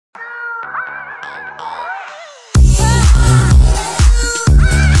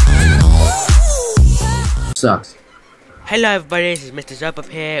sucks. Hello everybody, this is MrZopop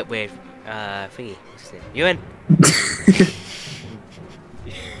here with thingy, what's his name? Ewan.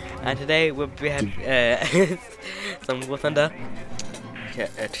 And today we have some War Thunder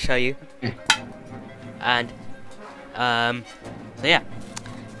to show you. And so yeah,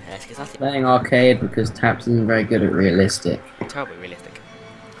 let's get started. Playing arcade because Taps isn't very good at realistic. Terribly realistic.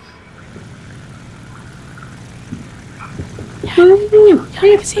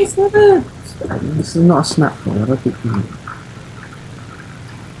 This is not a snap ball, I don't think you.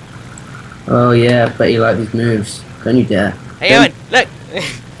 Oh yeah, I bet you like these moves. Don't you dare. Hey Ewan, look!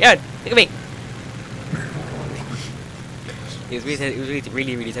 Ewan, look at me! It was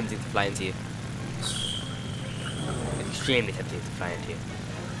really tempting to fly into you. It's extremely tempting to fly into you.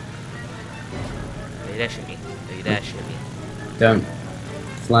 No, you dare shoot me. No, you dare shoot me. Don't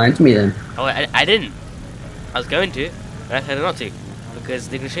fly into me then. Oh, I didn't. I was going to, but I decided not to because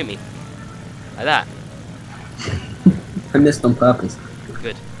they're gonna shoot me like that. I missed on purpose.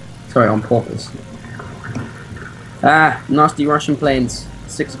 Good. Sorry, on purpose. Ah, nasty Russian planes.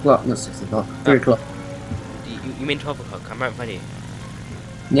 6 o'clock, not 6 o'clock. 3 o'clock. You mean 12 o'clock? I'm right in front of you.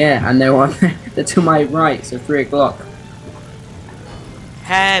 Yeah, and they're to my right, so 3 o'clock.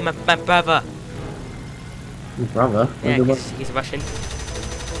 Hey, my brother. Your brother? Yeah, he's a Russian.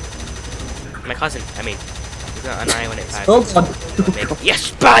 My cousin, I mean. He's got an I-185. Oh god!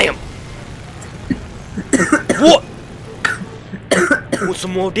 Yes, buy him! What? Want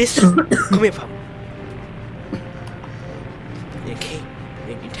some more of this? Come here, fam. Okay,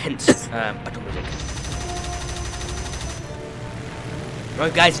 intense battle music.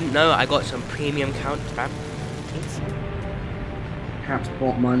 Right, guys, didn't know I got some premium count, fam. Thanks. Taps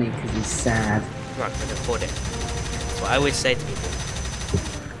bought money because he's sad. Right, I can afford it. That's what I always say to people.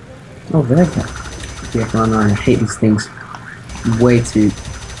 Oh, there you go. Yeah, I hate these things. Way too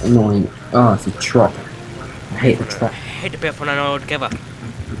annoying. Oh, it's a trop. I hate the trop. I hate the bit when I know together.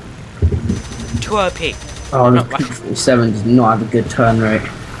 2 OP. Oh, the P47 does not have a good turn rate.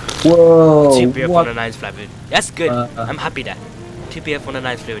 Whoa! 2 BF109's flat food. That's good. I'm happy there. 2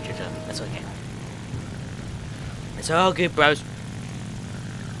 BF109's fluid shooter. That's okay. It's all good, bros.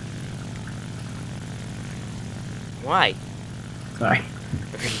 Why? Sorry.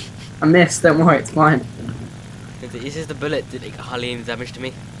 I missed, don't worry, it's fine. Is this the bullet did like hardly any damage to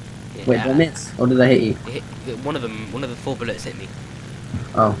me? Yeah. Wait, did I miss? Or did I hit you? One of the 4 bullets hit me.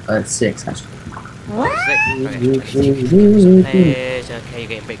 Oh, 6 actually. Okay, you're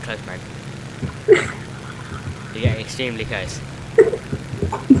getting a bit close, man. You're getting extremely close.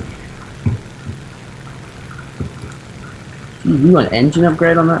 You got an engine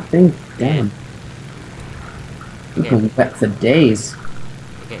upgrade on that thing? Damn. You're going back for days.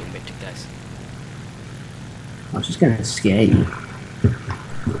 You're getting a bit too close. I was just gonna scare you.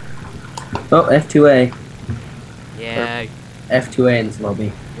 Oh, F2A. Yeah. F2A in this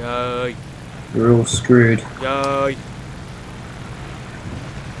lobby. Yay. We're all screwed. Yay.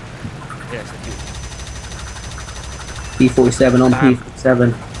 Yes, P47 on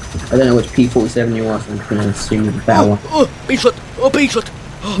P47. I don't know which P47 you are, so I'm gonna assume you're the better one. Oh, beam shot! Oh, beam shot!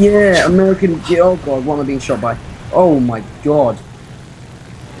 Yeah, American. Oh god, what am I being shot by? Oh my god.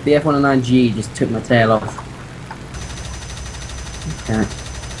 The F109G just took my tail off. Okay.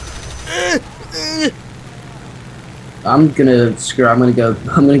 I'm gonna screw. I'm gonna go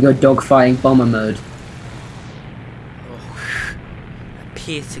dogfighting bomber mode. Oh.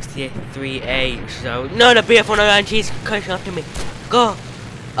 P63A. So no, the BF109G is catching up to me. Go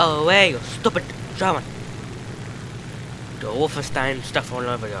away, you stupid German. The Wolfenstein stuff all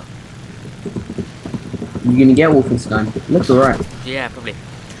over you. You're gonna get Wolfenstein. Looks alright. Yeah, probably.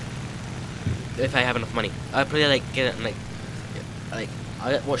 If I have enough money, I'd probably like get it like I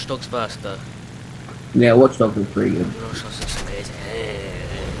get Watch Dogs first though. Yeah, Watch Dogs is pretty good. Watch Dogs is amazing.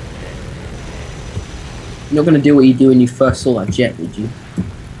 You're not gonna do what you do when you first saw that jet, did you?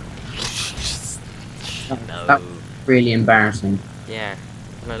 No. That was really embarrassing. Yeah.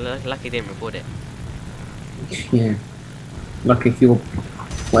 No, lucky I didn't report it. Yeah. Lucky if your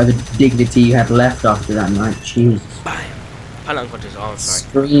whatever dignity you had left after that night. Jesus. Bam! Pilot unconscious. Oh, I'm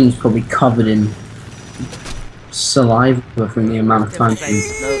sorry. Screen's probably covered in saliva from the amount of time. No,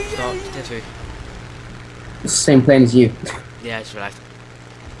 stop. Stay through. It's the same plane as you. Yeah, I just realised.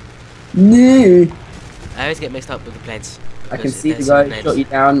 No. I always get mixed up with the planes. I can see the guy who shot you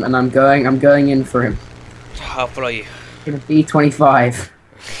down, and I'm going in for him. I'll follow you. In a B-25.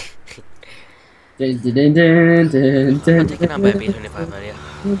 I'm taking out my B-25 earlier.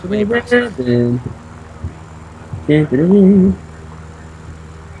 Really embarrassed.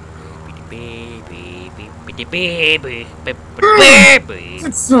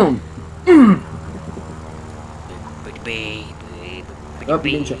 Get some. Oh,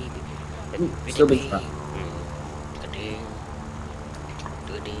 you didn't check. Still big fat.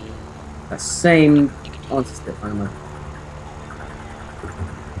 That same answer step, I know.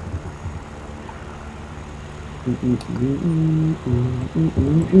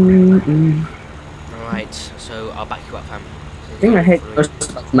 Alright, so I'll back you up, fam. The thing I hate most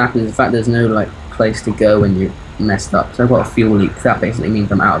about this map is the fact there's no like place to go when you're messed up. So I've got a fuel leak. That basically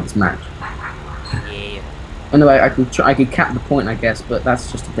means I'm out of this match. Yeah. Anyway, I could cap the point, I guess, but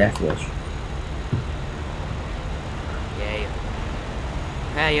that's just a death wish. Yeah.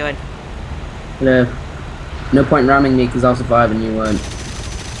 Hey, Ewan. Hello. No point ramming me because I'll survive and you won't.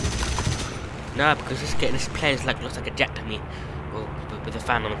 No, because this plane looks like a jet to me, with a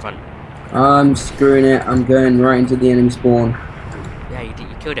fan on the front. I'm screwing it. I'm going right into the enemy spawn. Yeah, you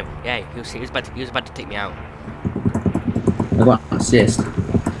killed him. Yeah, he was about to take me out. I got an assist.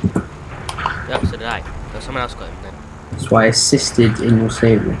 Yeah, so did I. So someone else got him then. That's why I assisted in your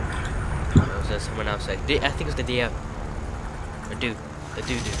saving. So someone else said. I think it was the dude.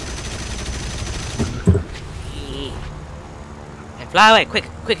 Hey, fly away, quick!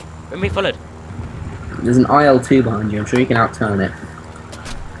 We're being followed. There's an IL-2 behind you. I'm sure you can outturn it.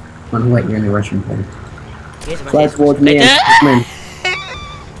 I'm wait, you're in the Russian plane. Fly towards me and come in.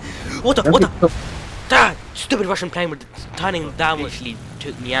 What the? Ah, stupid Russian plane with turning down actually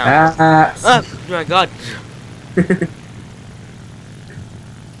took me out. Oh my god.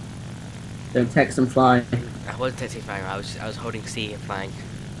 Don't text and fly. I wasn't texting flying, I was holding C and flying.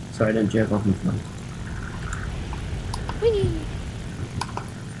 Sorry, don't jerk off and fly. Whee!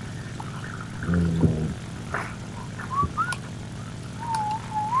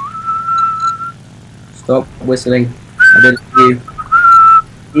 Stop whistling. I did it for you.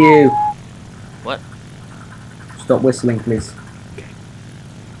 You. What? Stop whistling, please.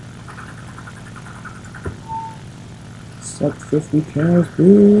 Sub 50 cows,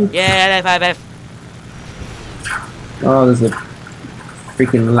 bitch. Yeah, F5F. Oh, there's a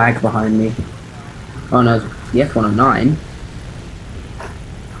freaking lag behind me. Oh no, it's the F109.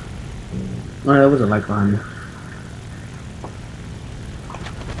 Oh, there was a lag behind me.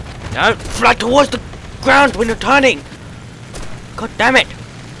 Don't fly towards the ground when you're turning. God damn it.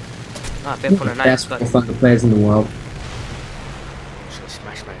 Ah, F109. Best fucking players in the world. I'm gonna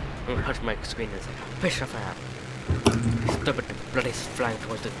smash my. I'm gonna punch my screen and say, push off out. Stupid bloody flying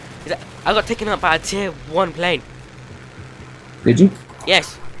towards the. I got taken out by a tier 1 plane. Did you?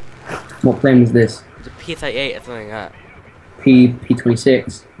 Yes. What plane was this? It's a P38 or something like that.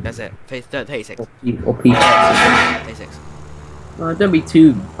 P26? That's it. 36. Or P36? 36. Don't be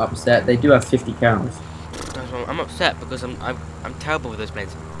too upset. They do have 50 cows. I'm upset because I'm terrible with those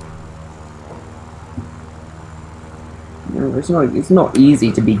planes. No, it's not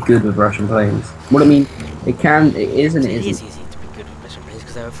easy to be good with Russian planes. What I mean, it is and it isn't. It is easy to be good with Russian planes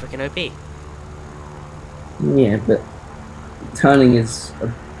because they're freaking OP. Yeah, but turning is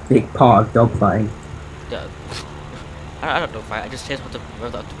a big part of dogfighting. Yeah. I don't dogfight. I just chase the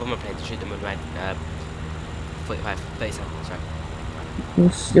bomber planes and shoot them with my 37. Sorry.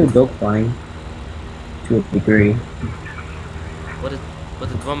 It's still dogfighting to a degree. What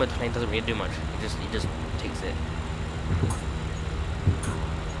the bomber plane doesn't really do much. He just takes it.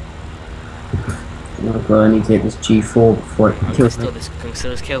 Oh god, I need to hit this G4 before it kills me. Can I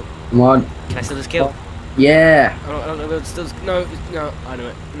steal this kill? Come on. Can I steal this kill? Yeah. I don't know. Still, no. I know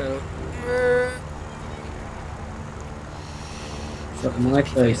it. No. Shot my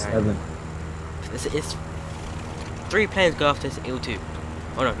 37. It's 3 planes go after this IL-2.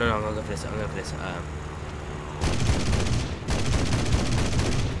 Oh no, I'm gonna go for this.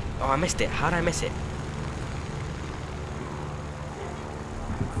 Oh, I missed it. How did I miss it?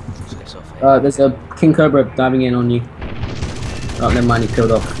 There's a King Cobra diving in on you. Oh, never mind, he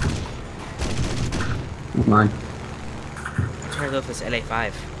killed off. Never mind. I'm trying to go for this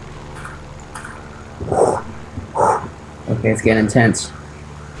LA5. Okay, it's getting intense.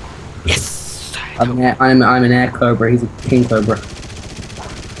 Yes! I'm an air cobra, he's a King Cobra.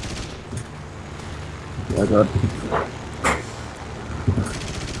 Oh god.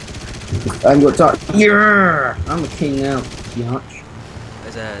 I'm gonna talk. Yeah! I'm a king now, biatch.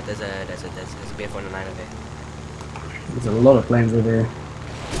 There's a BF-109 over here. There's a lot of planes over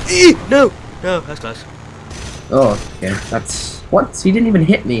No! here. No, that's close. Oh, okay. That's... What? He didn't even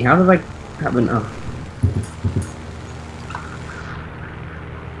hit me. How did I happen? Oh.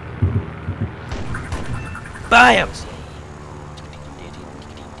 BAM!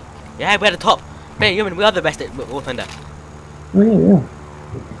 Yeah, we're at the top. Man, human, we are the best at War Thunder. Oh, yeah.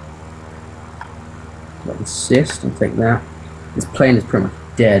 Got an assist, I'll take that. This plane is pretty much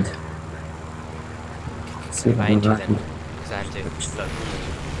dead. See if I Right can into then. land. Because I'm too. Look.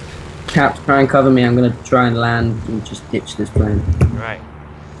 Cap, try and cover me. I'm gonna try and land and just ditch this plane. Right.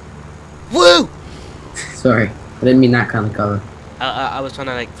 Woo! Sorry, I didn't mean that kind of cover. I was trying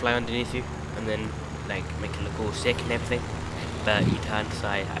to like fly underneath you and then like make it look all sick and everything, but you turned, so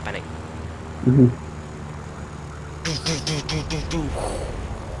I panicked.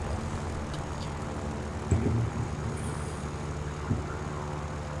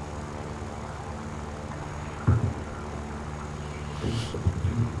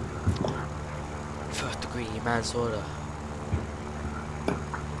 First degree manslaughter.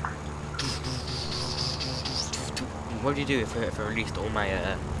 What would you do if I released all my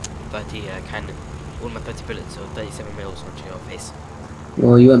 30 cannon, all my 30 bullets or 37 mils onto your face?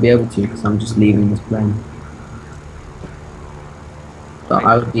 Well, you won't be able to because I'm just leaving this plane. But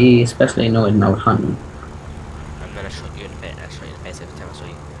I would be especially annoyed and I would hunt you. And then I shot you in the face. I shot you in the face every time I saw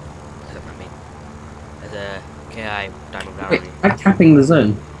you. That's what I mean. There's a KI diamond down Wait, on you. I'm capping the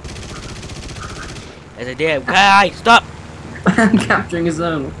zone. There's a deer. KI, stop! I'm capturing a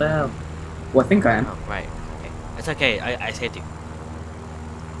zone. What the hell? Well, I think I am. Oh, right. Okay. It's okay. I saved you.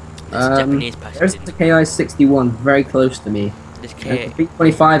 There's a Japanese person. There's the KI-61 very close to me. This There's K. the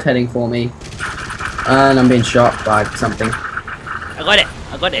B-25 heading for me. And I'm being shot by something. I got it.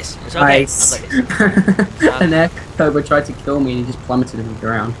 I got this. It's okay. Nice. I got this. An air cobra tried to kill me and he just plummeted to the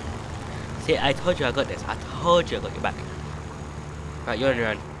ground. See, I told you I got this. I told you I got your back. Right, you're on your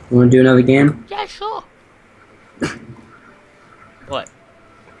own. You want to do another game? Yeah, sure. What?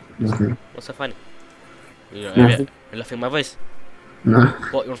 Nothing. What's so funny? You're Nothing. laughing at my voice. No.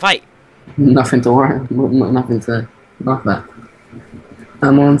 What? You wanna fight? Nothing to worry. Nothing to laugh at.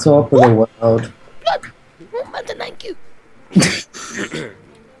 I'm on top of the world. Look! Man, thank you.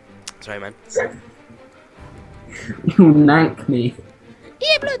 Sorry, man. You nank me.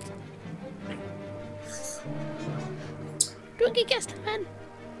 Yeah, blood. Don't get gassed, man.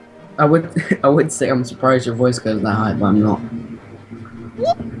 I would say I'm surprised your voice goes that high, but I'm not.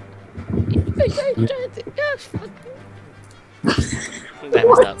 What? That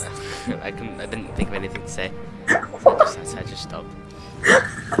was up. I didn't think of anything to say. So I just stopped.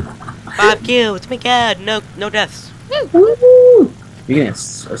 5 kills, my god, no deaths. Woo! You're getting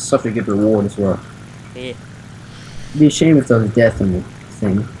such a good reward as well. Yeah. It'd be a shame if there was a death in the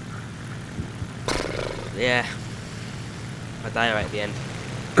thing. Yeah. I die right at the end.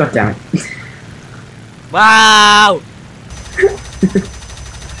 God damn it. Wow!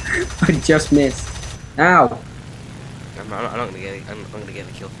 I just missed. Ow! I'm not gonna get. I'm gonna get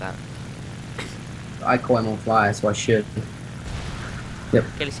the kill for that. I caught him on fire, so I should. Yep.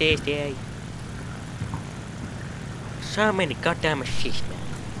 Kill assist, yay! So many goddamn assists, man.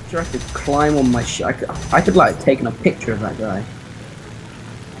 Sure, I could climb on my I could like taken a picture of that guy.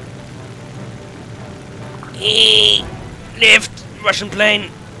 Lift, Russian plane.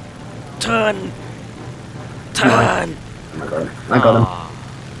 Turn. Turn. Oh my god. I got him. Aw.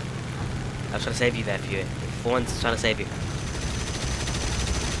 I was trying to save you there for you. For once, trying to save you.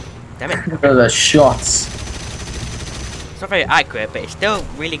 Damn it. Look at the shots. It's not very accurate, but it's still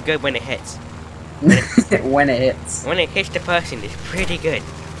really good when it hits. When it hits. When it hits the person, it's pretty good.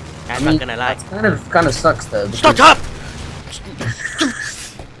 I'm I mean, not gonna lie. That kind of sucks though. Stop up!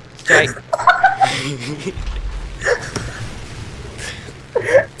 Straight.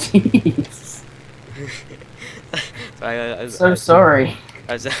 Jeez. So sorry.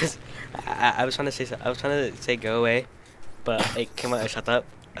 I was trying to say go away, but it came out of shut up.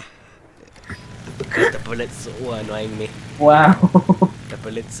 Because the bullets were annoying me. Wow. The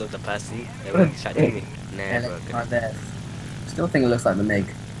bullets of the person, they were shouting me. Never Right there. Still think it looks like the MiG.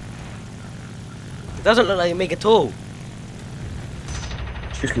 It doesn't look like a MiG at all.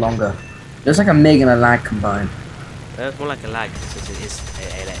 It's just longer. Looks like a MiG and a lag combined. It's more like a lag since it is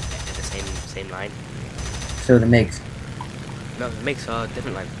the same line. So the MiGs. No, the MiGs are a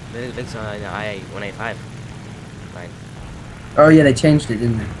different line. The MiGs are in the IA-185 line. Oh yeah, they changed it,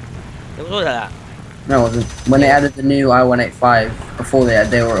 didn't they? It was all like that. No, it wasn't. When they added the new I-185, before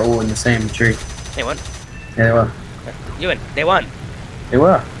they were all in the same tree. They won. Yeah, they were. You win. They won. They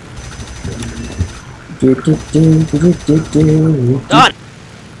were. Done.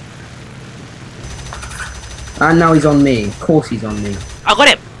 And now he's on me. Of course he's on me. I got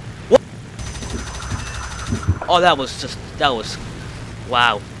him. What? Oh, that was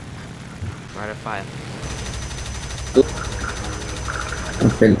wow. Line of fire. Ooh,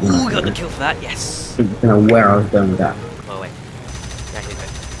 we got the kill for that. Yes. I don't know where I was going with that. Oh wait. Yeah, here we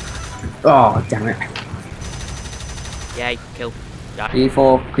go. Oh, damn it. Yay, kill. Die.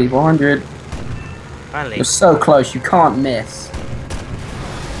 P4, P400. Finally. You're so close, you can't miss.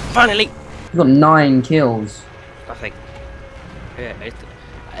 Finally. You got 9 kills. Nothing. Yeah,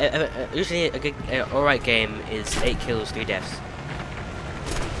 usually a good, alright game is 8 kills, 3 deaths.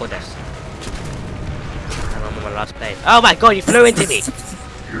 4 deaths. And I'm on my last play. Oh my god, you flew into me!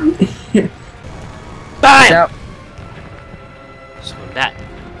 BAM! So that.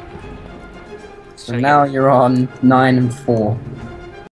 So now you're on 9 and 4.